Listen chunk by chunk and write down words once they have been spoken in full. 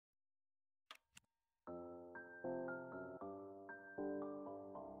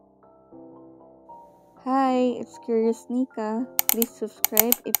Hi, it's Curious Nika. Please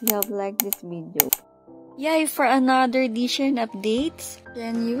subscribe if you have liked this video. Yay for another dyshen updates.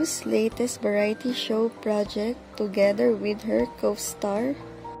 Shen Yu's latest variety show project together with her co-star.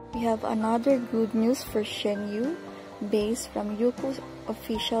 We have another good news for Shen Yu, based from Yukee's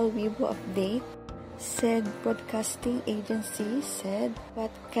official Weibo update. Said broadcasting agency said, "What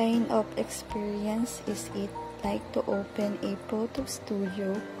kind of experience is it like to open a photo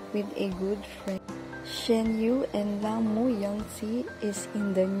studio with a good friend?" Shen Yu and Lamu Yangzi is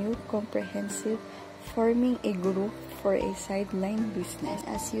in the new comprehensive forming a group for a sideline business.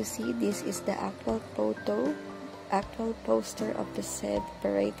 As you see, this is the actual poster of the said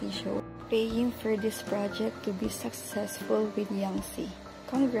variety show, praying for this project to be successful with Yangzi.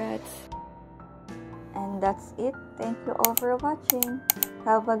 Congrats! And that's it. Thank you all for watching.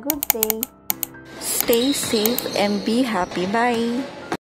 Have a good day. Stay safe and be happy. Bye!